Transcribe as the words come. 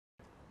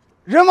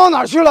人往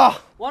哪去了？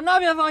往那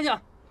边方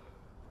向。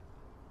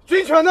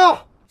军犬呢？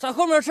在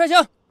后面车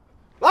厢。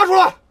拉出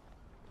来。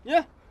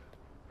耶！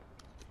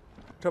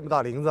这么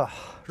大林子，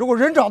如果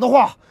人找的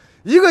话，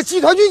一个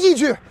集团军进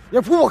去也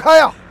铺不开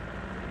呀。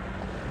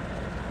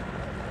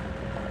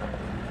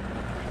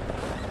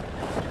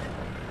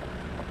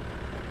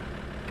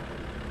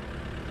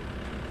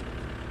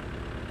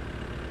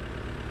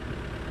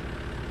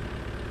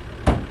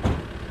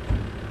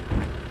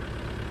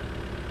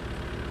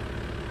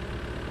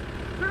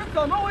这是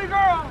怎么回事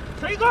啊？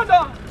谁干的？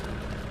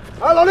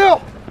哎，老六。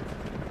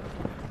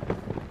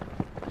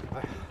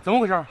哎，怎么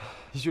回事？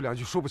一句两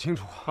句说不清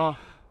楚啊。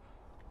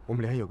我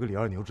们连有个李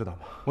二牛，知道吗？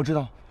我知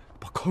道，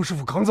把康师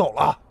傅扛走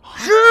了，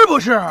是不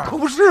是？可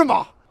不是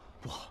嘛！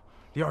不，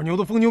李二牛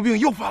的疯牛病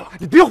又犯了。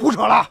你别胡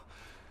扯了，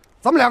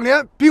咱们2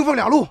连兵分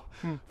2路，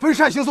分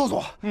扇形搜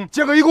索，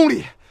间隔1公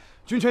里，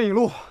军犬引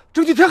路，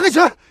争取天黑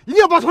前一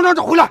定要把团长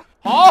找回来。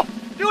好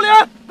，6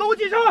连跟我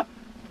进城。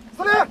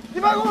4连，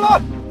你慢跟我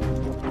来。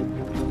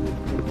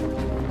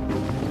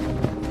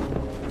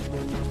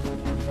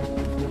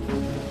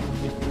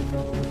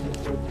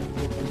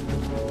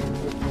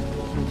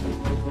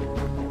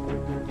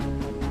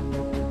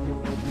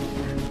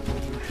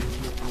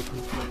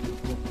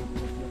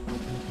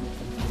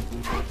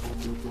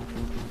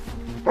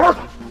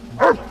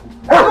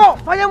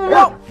发现目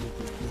标！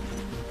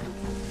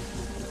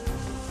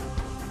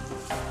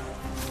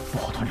不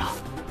好，团长，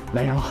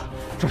来人了，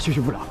这儿休息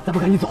不了，咱们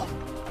赶紧走。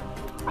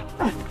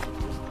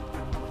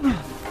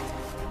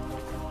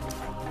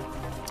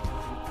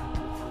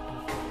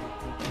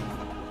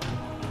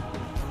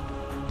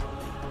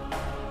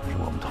是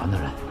我们团的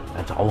人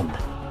来找我们的。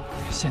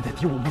现在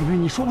敌我不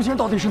明，你说不清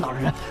到底是哪儿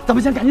的人，咱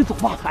们先赶紧走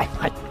吧。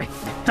哎，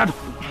站住！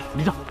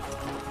立正，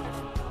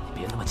你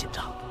别那么紧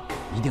张，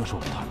一定是我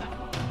们团的，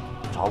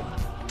找我的。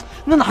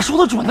那哪说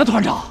得准呢，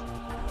团长？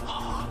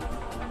好，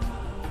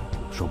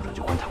说不准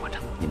就观察观察，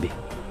隐蔽。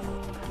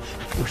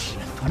不是，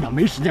团长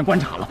没时间观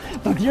察了，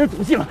等敌人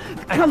走近了，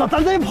看到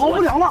咱也跑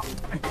不了了。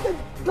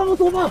跟我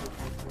走吧。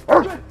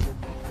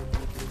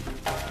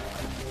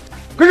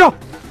跟上，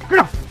跟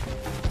上。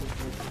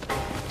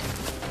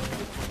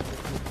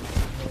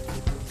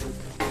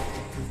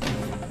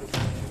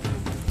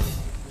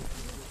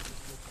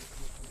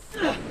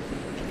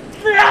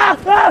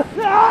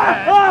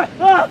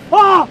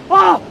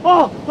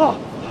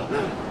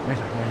没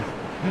事，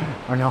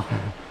二牛，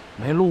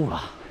没路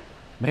了，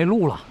没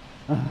路了，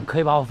可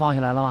以把我放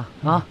下来了吗？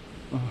啊？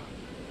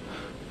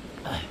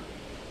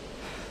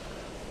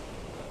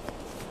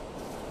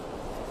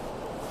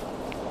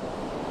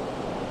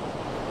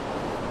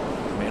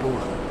没路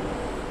了。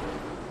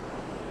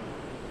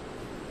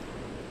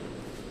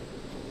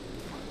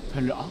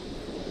团长，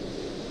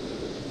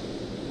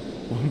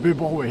我们被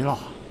包围了。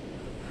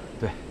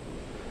对，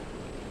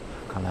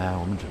看来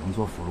我们只能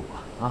做俘虏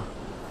了啊！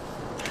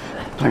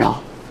团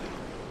长，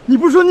你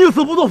不是说宁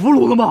死不做俘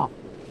虏了吗？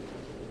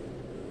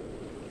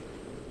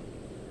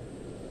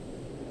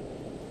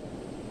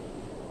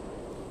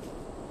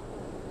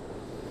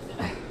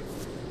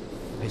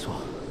没错。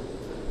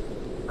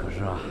可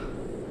是啊，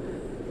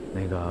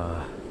那个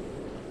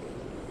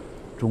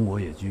中国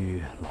野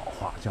居老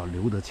话叫“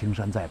留得青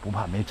山在，不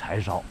怕没柴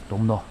烧”，懂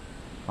不懂？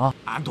啊？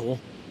俺懂。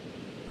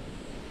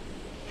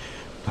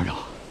团长，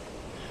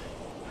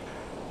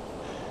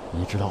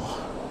你知道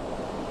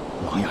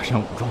狼牙山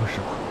武装是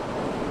吧？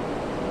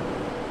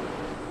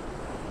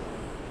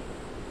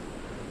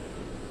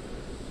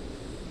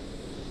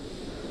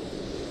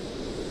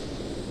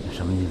你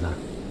什么意思？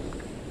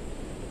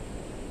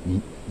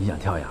你想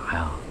跳崖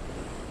呀？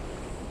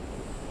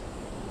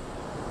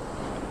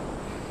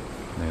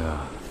那个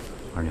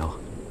二牛，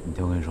你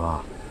听我跟你说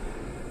啊，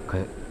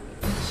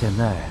现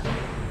在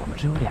我们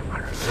只有2个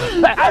人。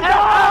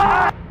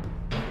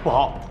不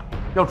好，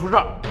要出事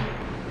儿！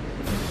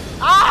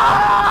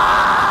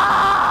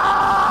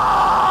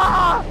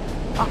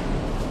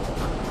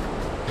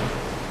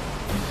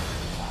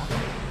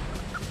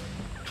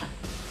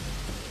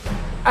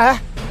哎，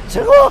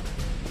陈哥，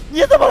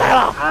你怎么来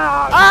了？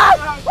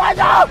团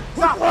长！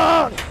团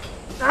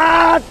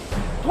长！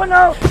团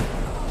长！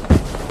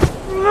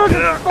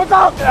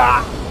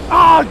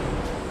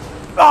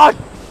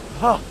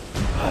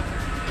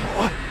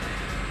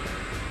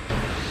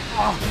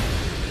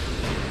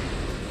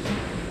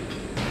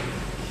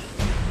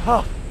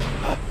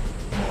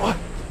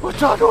我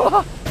抓住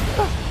了！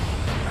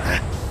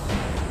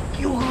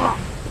佑哥，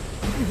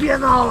你别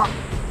闹了！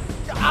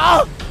怎么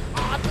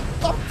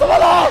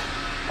了？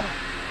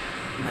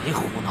没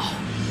胡闹，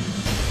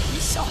你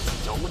小子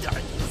有点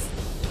意思，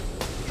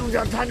又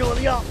想缠着我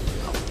的腰。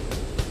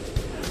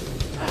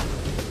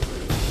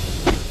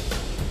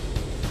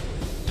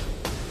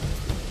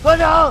团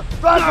长，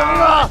抓绳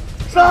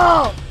子，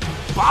上！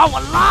把我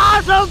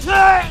拉上去！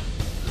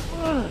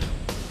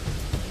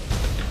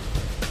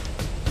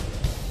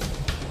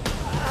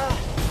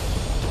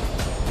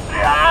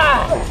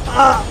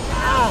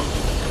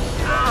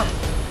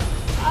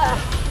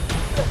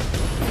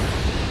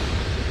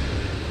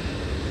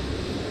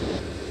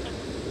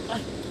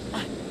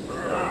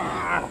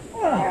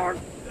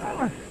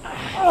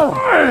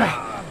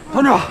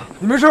团长，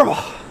你没事吧？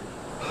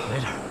没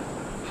事，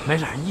没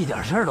事，一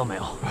点事儿都没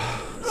有，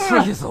刺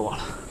激死我了。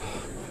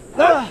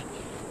来，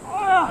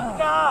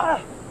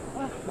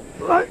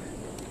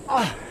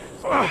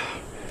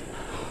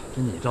是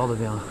你招的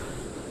兵？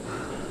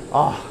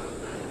啊，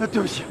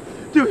对不起，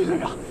对不起，团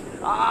长，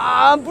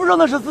俺不知道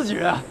那是自己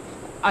人，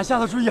俺下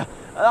次注意，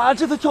俺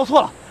这次跳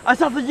错了，俺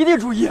下次一定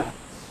注意。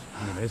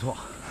你没错，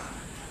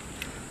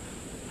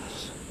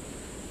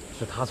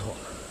是他错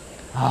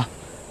了。啊，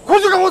快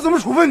去看我怎么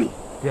处分你！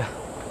别，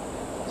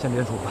先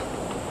别处分，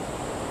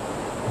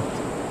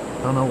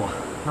等等我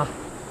啊。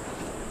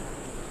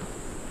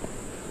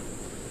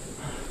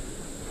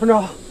团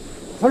长，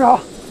团长，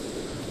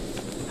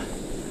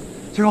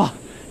陈光、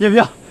叶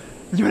兵，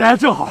你们来的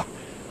正好，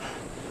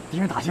敌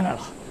人打进来了，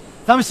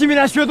咱们新兵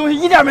连学的东西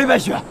一点没白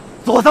学，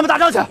走，咱们打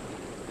仗去。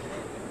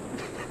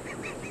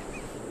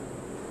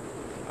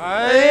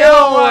哎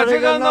呦，我这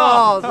个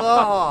脑子！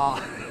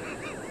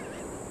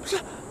不是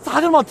咋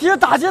的嘛？敌人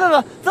打进来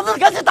了，咱得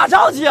赶紧打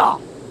仗去啊！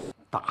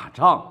打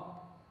仗，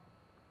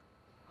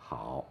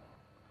好，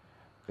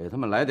给他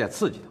们来点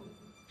刺激的。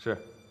是，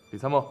李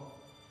参谋。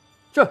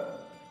这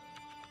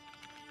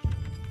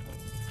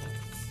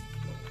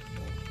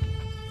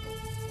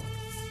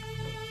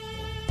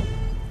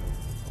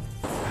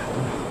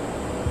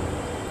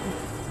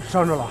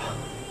伤着了，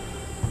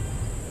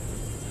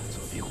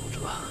左臂骨折，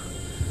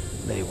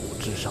肋骨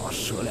至少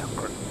折2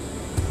根。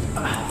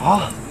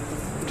啊！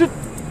这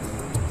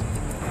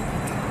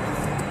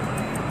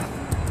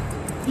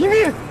一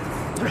命！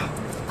团长，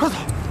快走！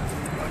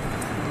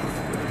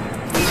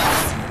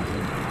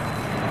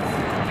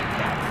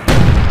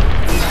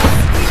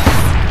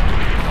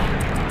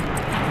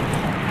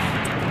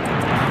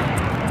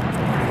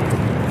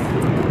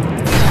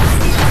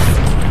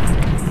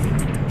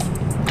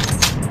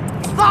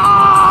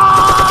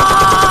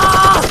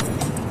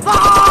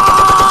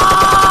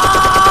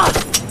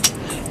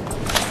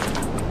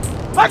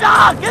班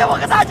长，给我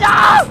个大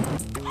奖！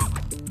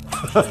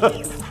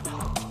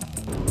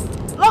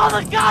老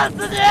子干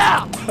死你！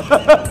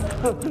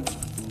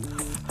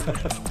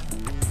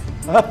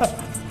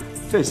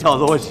这小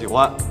子我喜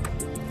欢。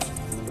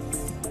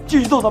继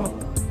续揍他们！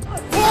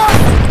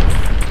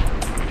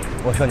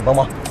我需要你帮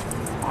忙。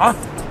啊！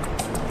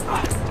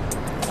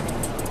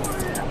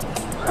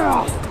哎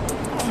呀！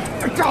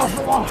炸死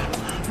我了！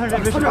团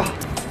长，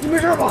你没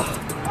事吧？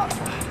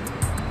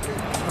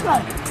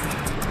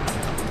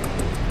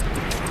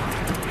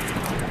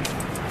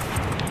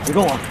你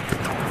跟我。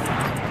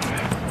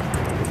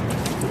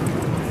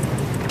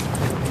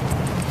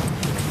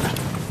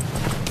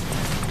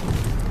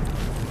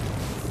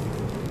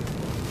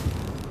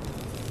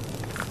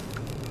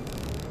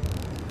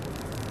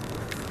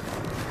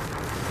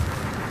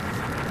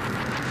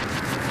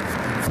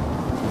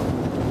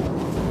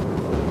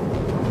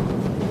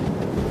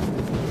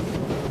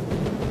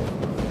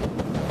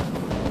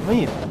可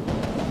以。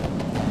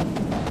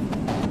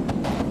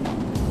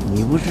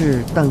你不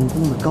是弹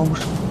弓的高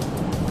手？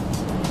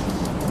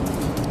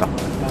打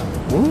弹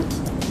弓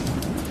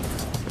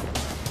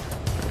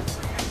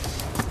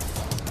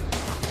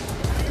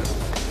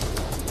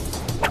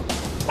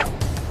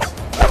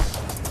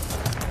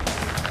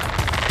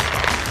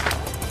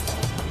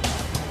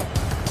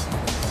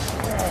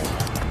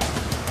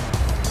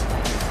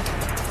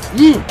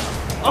？1、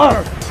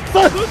2、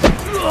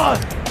3，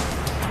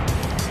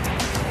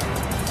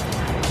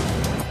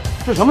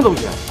这什么东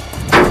西？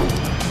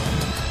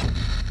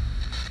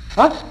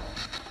啊？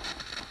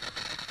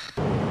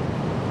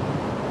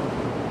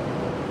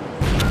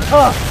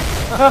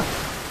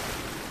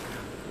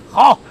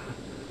好，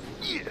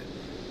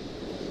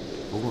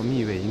不过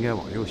密位应该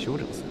往右修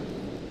正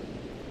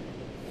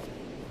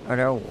3。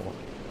2.5，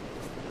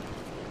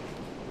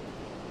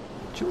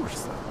就是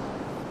3。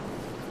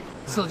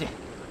刺激，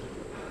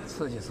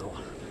刺激死我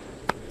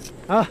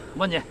了！啊，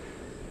问你，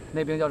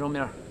那兵叫什么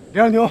名？李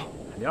二牛、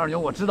李二牛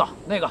我知道，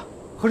那个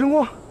何晨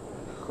光、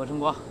何晨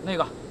光，那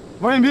个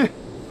王彦斌。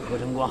何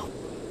晨光、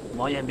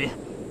王彦斌、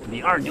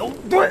李二牛，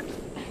对，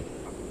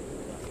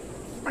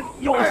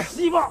有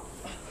希望。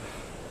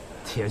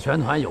铁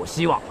拳团有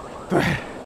希望。对。